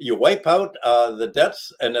creditors. You wipe out the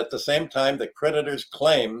debts, and at the same time, the creditors'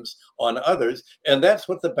 claims on others. And that's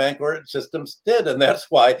what the bank systems did. And that's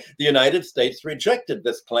why the United States rejected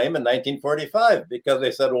this claim in 1945, because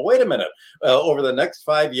they said, well, wait a minute, over the next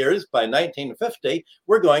 5 years, by 1950,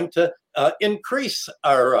 we're going to increase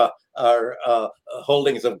our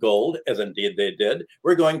holdings of gold, as indeed they did.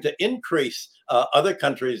 We're going to increase other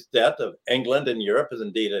countries' debt of England and Europe, as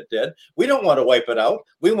indeed it did. We don't want to wipe it out.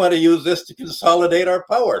 We want to use this to consolidate our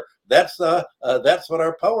power. That's what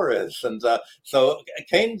our power is. And so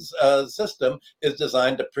Keynes' system is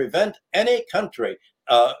designed to prevent any country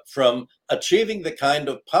from achieving the kind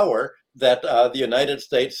of power that the United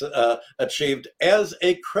States achieved as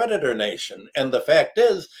a creditor nation. And the fact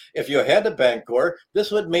is, if you had a bancor,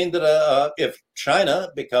 this would mean that if China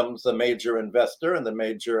becomes the major investor in the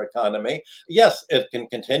major economy, yes, it can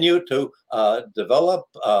continue to develop,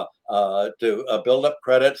 to build up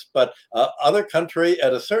credits, but other country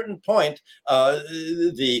at a certain point,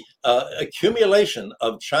 the accumulation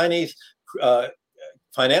of Chinese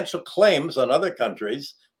financial claims on other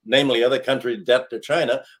countries, namely other countries' debt to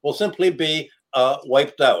China, will simply be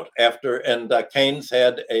wiped out after, and Keynes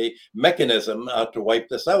had a mechanism to wipe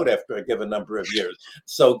this out after a given number of years.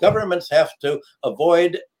 So governments have to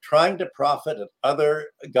avoid trying to profit at other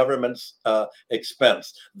governments'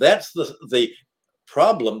 expense. That's the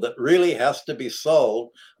problem that really has to be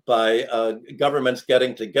solved by governments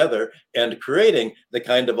getting together and creating the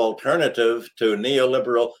kind of alternative to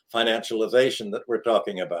neoliberal financialization that we're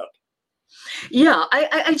talking about. Yeah,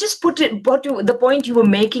 I just put the point you were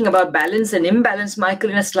making about balance and imbalance, Michael,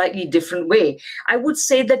 in a slightly different way. I would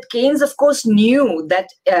say that Keynes, of course, knew that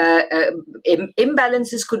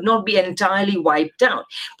imbalances could not be entirely wiped out.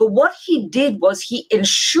 But what he did was he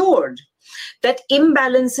ensured that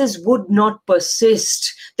imbalances would not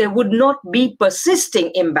persist. There would not be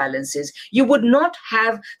persisting imbalances. You would not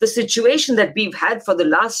have the situation that we've had for the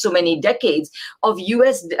last so many decades of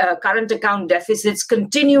US current account deficits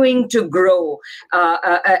continuing to grow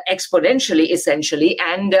exponentially, essentially,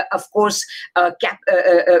 and of course,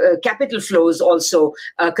 capital flows also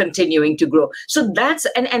continuing to grow. So that's,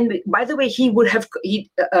 and by the way, he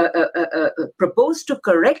proposed to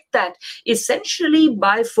correct that essentially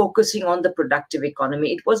by focusing on the productive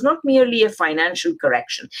economy. It was not merely a financial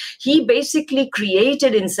correction. He basically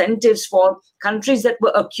created incentives for countries that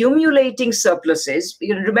were accumulating surpluses.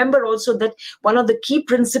 You remember also that one of the key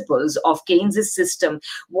principles of Keynes' system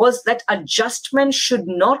was that adjustment should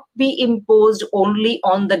not be imposed only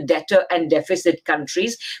on the debtor and deficit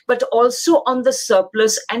countries, but also on the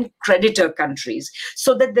surplus and creditor countries,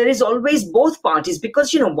 so that there is always both parties,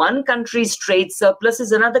 because one country's trade surplus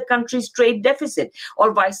is another country's trade deficit,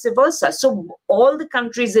 or vice versa. So all the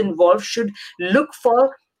countries involved should look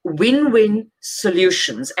for win-win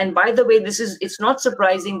solutions. And by the way, it's not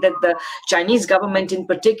surprising that the Chinese government in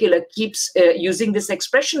particular keeps using this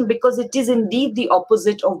expression, because it is indeed the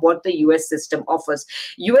opposite of what the US system offers.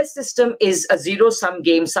 US system is a zero-sum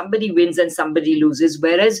game. Somebody wins and somebody loses,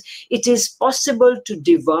 whereas it is possible to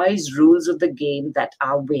devise rules of the game that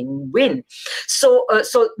are win-win. So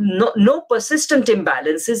no persistent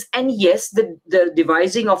imbalances. And yes, the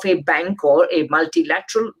devising of a bank or a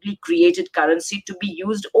multilaterally created currency to be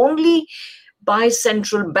used only by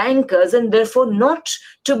central bankers, and therefore not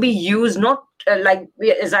to be used, not like,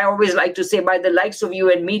 as I always like to say, by the likes of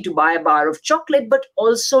you and me to buy a bar of chocolate, but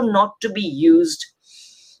also not to be used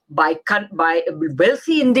by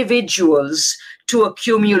wealthy individuals to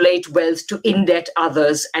accumulate wealth, to indebt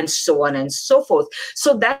others, and so on and so forth.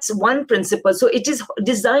 So that's one principle. So it is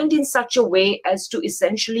designed in such a way as to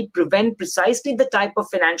essentially prevent precisely the type of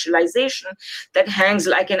financialization that hangs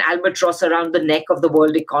like an albatross around the neck of the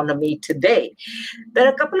world economy today. There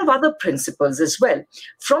are a couple of other principles as well.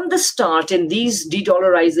 From the start in these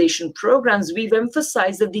de-dollarization programs, we've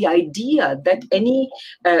emphasized that the idea that any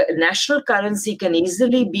national currency can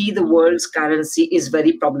easily be the world's currency is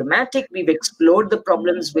very problematic. We've explored the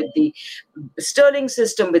problems with the sterling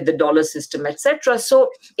system, with the dollar system, etc. So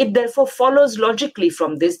it therefore follows logically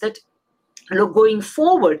from this that going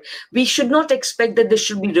forward, we should not expect that this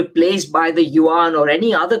should be replaced by the yuan or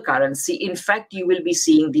any other currency. In fact, you will be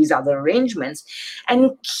seeing these other arrangements.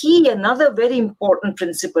 And another very important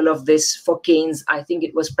principle of this for Keynes, I think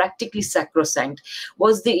it was practically sacrosanct,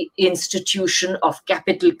 was the institution of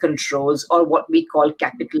capital controls, or what we call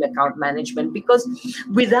capital account management. Because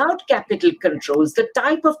without capital controls, the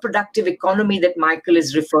type of productive economy that Michael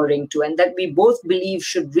is referring to, and that we both believe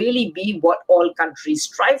should really be what all countries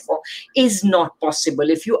strive for, is not possible.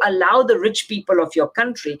 If you allow the rich people of your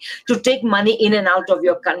country to take money in and out of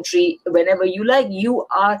your country whenever you like, you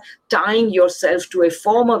are tying yourself to a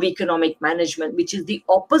form of economic management which is the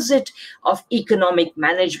opposite of economic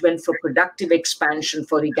management for productive expansion,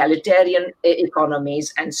 for egalitarian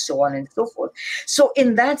economies, and so on and so forth. So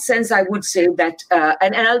in that sense, I would say that,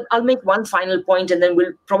 and I'll make one final point, and then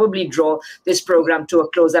we'll probably draw this program to a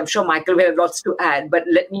close. I'm sure Michael will have lots to add, but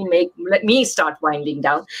let me start winding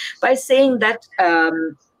down by saying that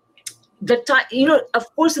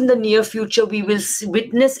of course, in the near future, we will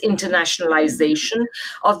witness internationalization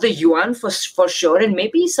of the yuan for sure, and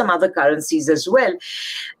maybe some other currencies as well.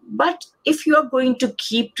 But if you are going to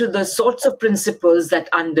keep to the sorts of principles that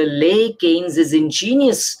underlay Keynes's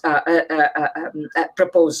ingenious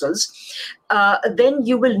proposals, then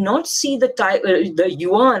you will not see the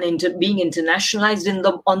yuan being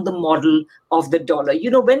internationalized on the model of the dollar.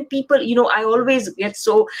 When people, I always get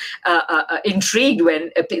so intrigued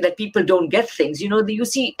when that people don't get things. You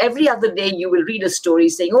see every other day you will read a story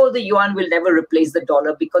saying, oh, the yuan will never replace the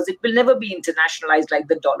dollar because it will never be internationalized like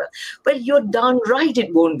the dollar. Well, you're darn right,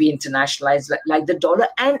 it won't be internationalized like the dollar,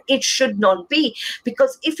 and it should not be,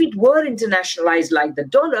 because if it were internationalized like the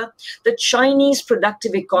dollar, the Chinese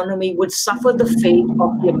productive economy would suffer the fate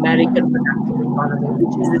of the American productive economy,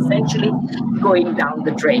 which is essentially going down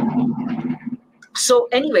the drain. So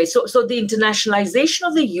anyway, so the internationalization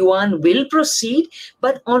of the yuan will proceed,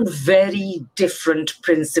 but on very different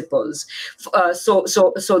principles. So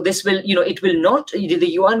this will, it will not, the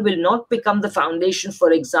yuan will not become the foundation,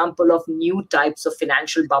 for example, of new types of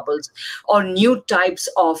financial bubbles or new types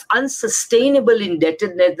of unsustainable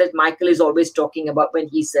indebtedness that Michael is always talking about when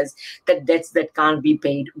he says that debts that can't be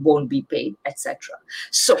paid won't be paid, etc.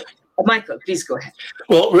 So, Michael, please go ahead.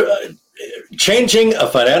 Well, changing a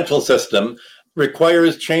financial system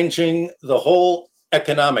requires changing the whole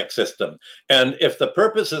economic system. And if the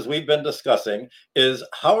purposes we've been discussing is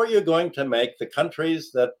how are you going to make the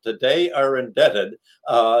countries that today are indebted,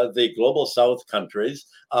 the global South countries,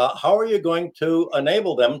 how are you going to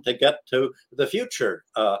enable them to get to the future?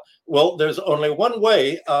 Well, there's only one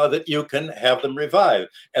way that you can have them revive,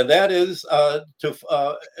 and that is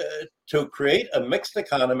to create a mixed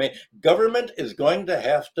economy. Government is going to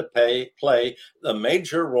have to play a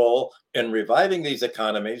major role in reviving these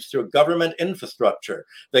economies through government infrastructure.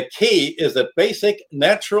 The key is that basic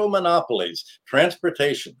natural monopolies,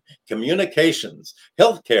 transportation, communications,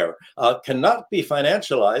 healthcare, cannot be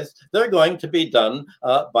financialized. They're going to be done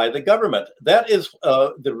by the government. That is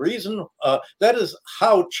the reason, that is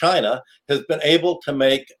how China has been able to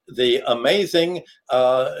make the amazing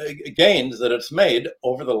gains that it's made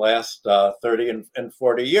over the last 30 and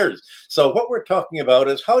 40 years. So what we're talking about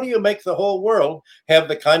is how do you make the whole world have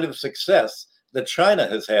the kind of success that China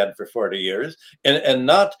has had for 40 years and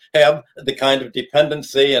not have the kind of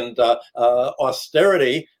dependency and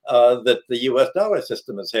austerity that the US dollar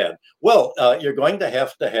system has had? Well, you're going to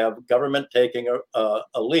have government taking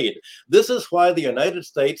a lead. This is why the United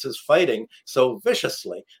States is fighting so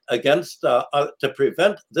viciously against to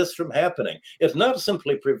prevent this from happening. It's not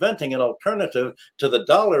simply preventing an alternative to the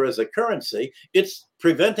dollar as a currency, it's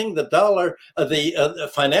preventing the dollar, the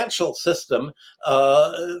financial system,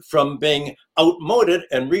 from being outmoded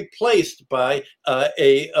and replaced by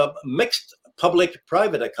a mixed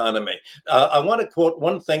public-private economy. I want to quote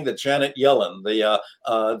one thing that Janet Yellen,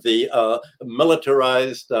 the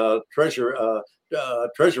militarized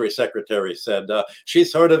Treasury Secretary, said.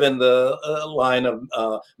 She's sort of in the line of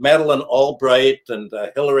Madeleine Albright and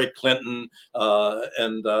Hillary Clinton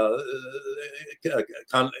and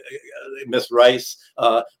Miss Rice,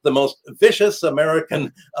 the most vicious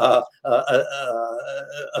American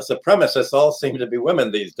supremacists all seem to be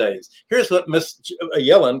women these days. Here's what Miss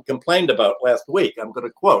Yellen complained about last week. I'm going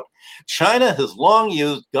to quote: China has long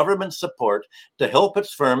used government support to help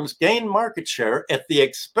its firms gain market share at the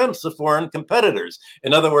expense of foreign competitors.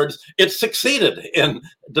 In other words, it succeeded in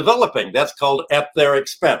developing. That's called at their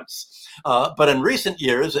expense. But in recent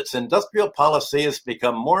years, its industrial policy has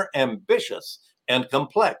become more ambitious and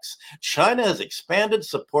complex. China has expanded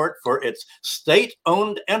support for its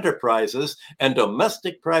state-owned enterprises and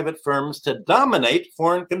domestic private firms to dominate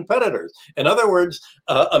foreign competitors. In other words,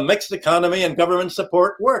 a mixed economy and government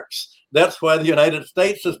support works. That's why the United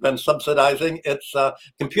States has been subsidizing its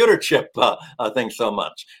computer chip thing so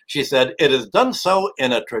much. She said it has done so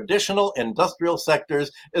in a traditional industrial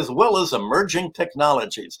sectors as well as emerging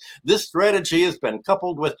technologies. This strategy has been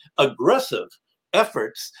coupled with aggressive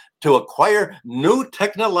efforts to acquire new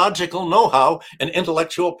technological know-how and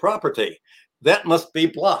intellectual property. That must be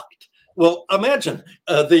blocked. Well, imagine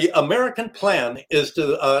the American plan is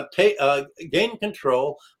to gain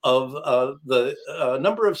control of the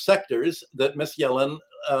number of sectors that Ms. Yellen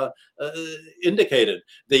indicated: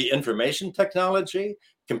 the information technology,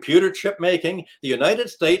 computer chip making. The United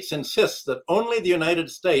States insists that only the United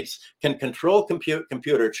States can control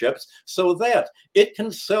computer chips so that it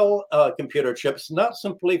can sell computer chips not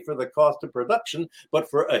simply for the cost of production, but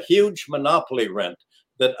for a huge monopoly rent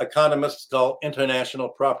that economists call international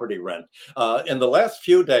property rent. In the last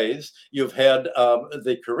few days, you've had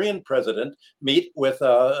the Korean president meet with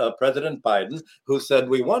President Biden, who said,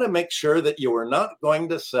 we want to make sure that you are not going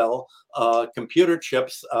to sell computer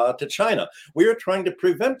chips to China. We are trying to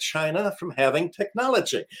prevent China from having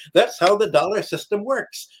technology. That's how the dollar system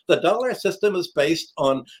works. The dollar system is based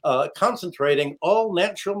on concentrating all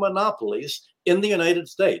natural monopolies in the United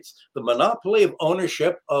States: the monopoly of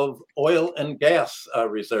ownership of oil and gas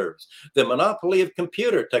reserves, the monopoly of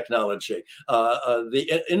computer technology,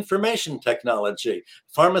 the information technology,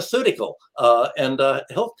 pharmaceutical and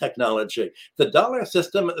health technology. The dollar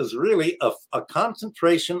system is really a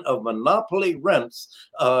concentration of monopoly rents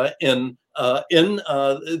in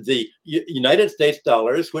the United States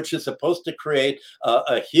dollars, which is supposed to create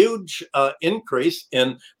a huge increase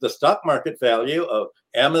in the stock market value of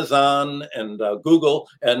Amazon and Google,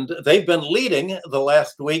 and they've been leading the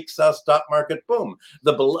last week's stock market boom.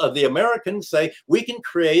 The Americans say we can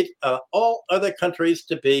create all other countries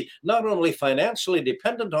to be not only financially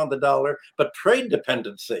dependent on the dollar, but trade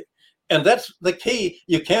dependency. And that's the key.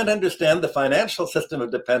 You can't understand the financial system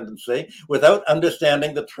of dependency without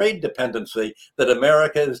understanding the trade dependency that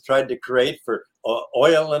America has tried to create for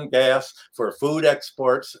oil and gas, for food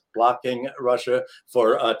exports, blocking Russia,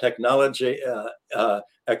 for technology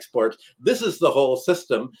exports. This is the whole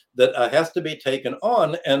system that has to be taken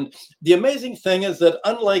on. And the amazing thing is that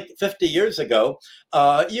unlike 50 years ago,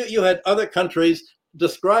 you had other countries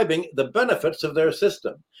describing the benefits of their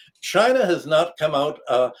system. China has not come out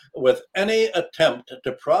with any attempt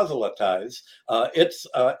to proselytize its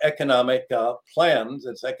economic plans,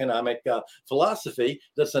 its economic philosophy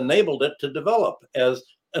that's enabled it to develop as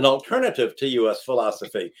an alternative to U.S.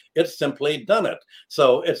 philosophy. It's simply done it.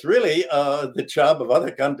 So it's really the job of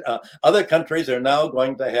other countries are now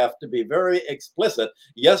going to have to be very explicit.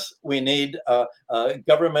 Yes, we need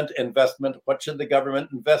government investment. What should the government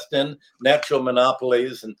invest in? Natural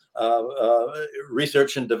monopolies and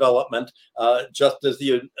research and development, just as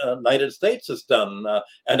the United States has done.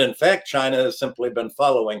 And in fact, China has simply been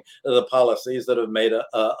following the policies that have made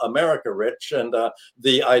America rich. And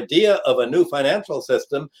the idea of a new financial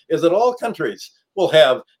system is that all countries will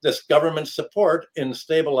have this government support in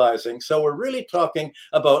stabilizing. So we're really talking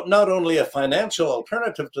about not only a financial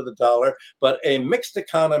alternative to the dollar, but a mixed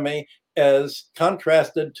economy as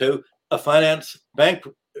contrasted to a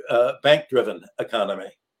bank-driven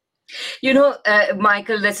economy.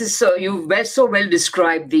 Michael, this is you've so well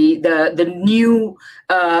described the new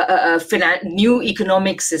new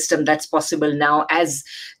economic system that's possible now as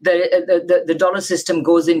the dollar system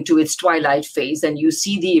goes into its twilight phase, and you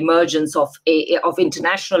see the emergence of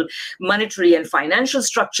international monetary and financial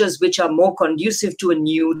structures which are more conducive to a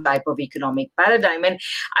new type of economic paradigm. And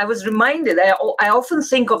I was reminded, I often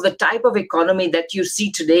think of the type of economy that you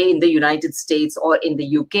see today in the United States or in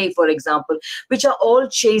the UK, for example, which are all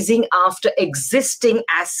chasing after existing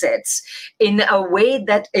assets in a way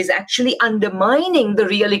that is actually undermining the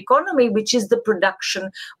real economy, which is the production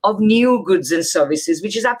of new goods and services,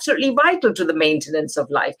 which is absolutely vital to the maintenance of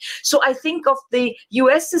life. So I think of the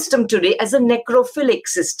US system today as a necrophilic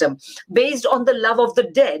system based on the love of the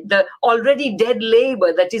dead, the already dead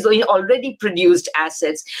labor that is already produced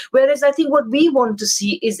assets. Whereas I think what we want to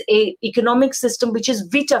see is an economic system which is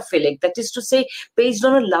vitaphilic, that is to say, based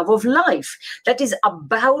on a love of life, that is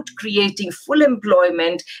about creating full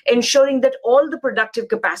employment, ensuring that all the productive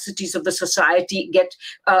capacities of the society get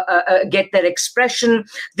their expression.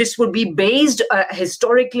 This would be based,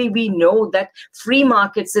 historically, we know that free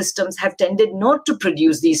market systems have tended not to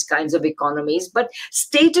produce these kinds of economies, but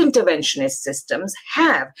state interventionist systems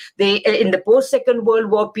have. They, in the post-Second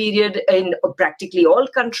World War period, in practically all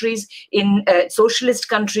countries, in socialist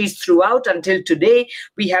countries throughout until today,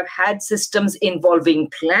 we have had systems involving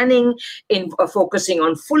planning, in focusing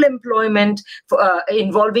on full employment,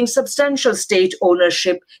 involving substantial state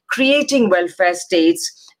ownership, creating welfare states,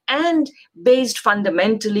 and based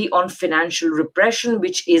fundamentally on financial repression,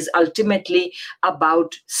 which is ultimately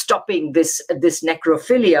about stopping this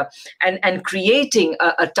necrophilia and creating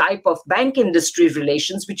a type of bank industry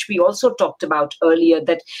relations, which we also talked about earlier,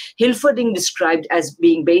 that Hilferding described as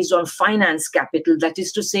being based on finance capital. That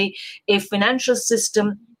is to say, a financial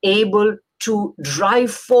system able to drive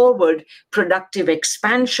forward productive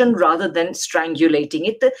expansion rather than strangulating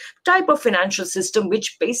it, the type of financial system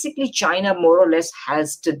which basically China more or less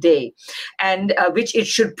has today, and which it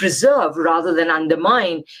should preserve rather than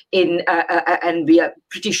undermine and we are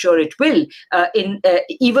pretty sure it will,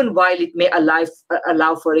 even while it may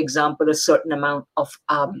allow, for example, a certain amount of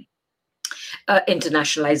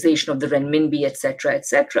internationalization of the renminbi, etc.,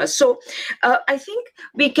 etc. So I think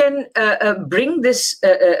we can bring this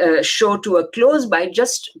show to a close by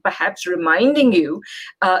just perhaps reminding you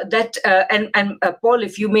that, and Paul,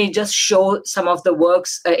 if you may just show some of the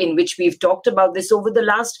works in which we've talked about this over the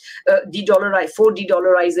last 4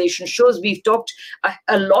 de-dollarization shows. We've talked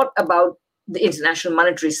a lot about the international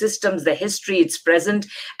monetary systems, the history, its present.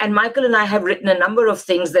 And Michael and I have written a number of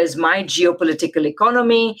things. There's My Geopolitical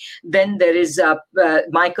Economy, then there is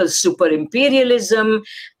Michael's Super Imperialism,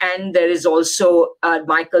 and there is also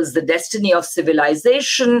Michael's The Destiny of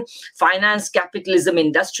Civilization, Finance Capitalism,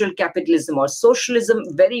 Industrial Capitalism, or Socialism.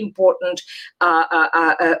 Very important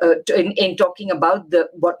in talking about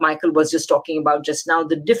what Michael was just talking about just now,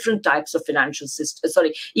 the different types of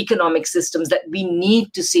economic systems that we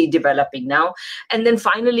need to see developing now. And then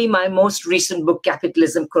finally, my most recent book,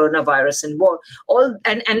 Capitalism, Coronavirus, and War.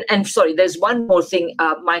 There's one more thing.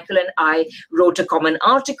 Michael and I wrote a common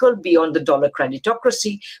article, Beyond the Dollar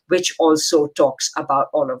Creditocracy, which also talks about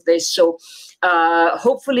all of this. So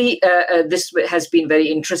hopefully this has been very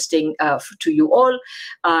interesting to you all.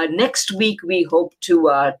 Next week, we hope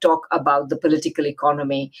to talk about the political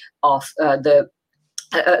economy of the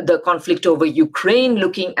conflict over Ukraine,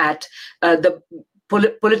 looking at the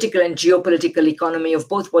political and geopolitical economy of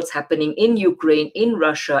both what's happening in Ukraine, in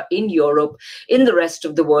Russia, in Europe, in the rest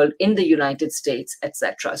of the world, in the United States,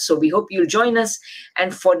 etc. So we hope you'll join us.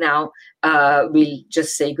 And for now, we'll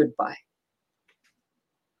just say goodbye.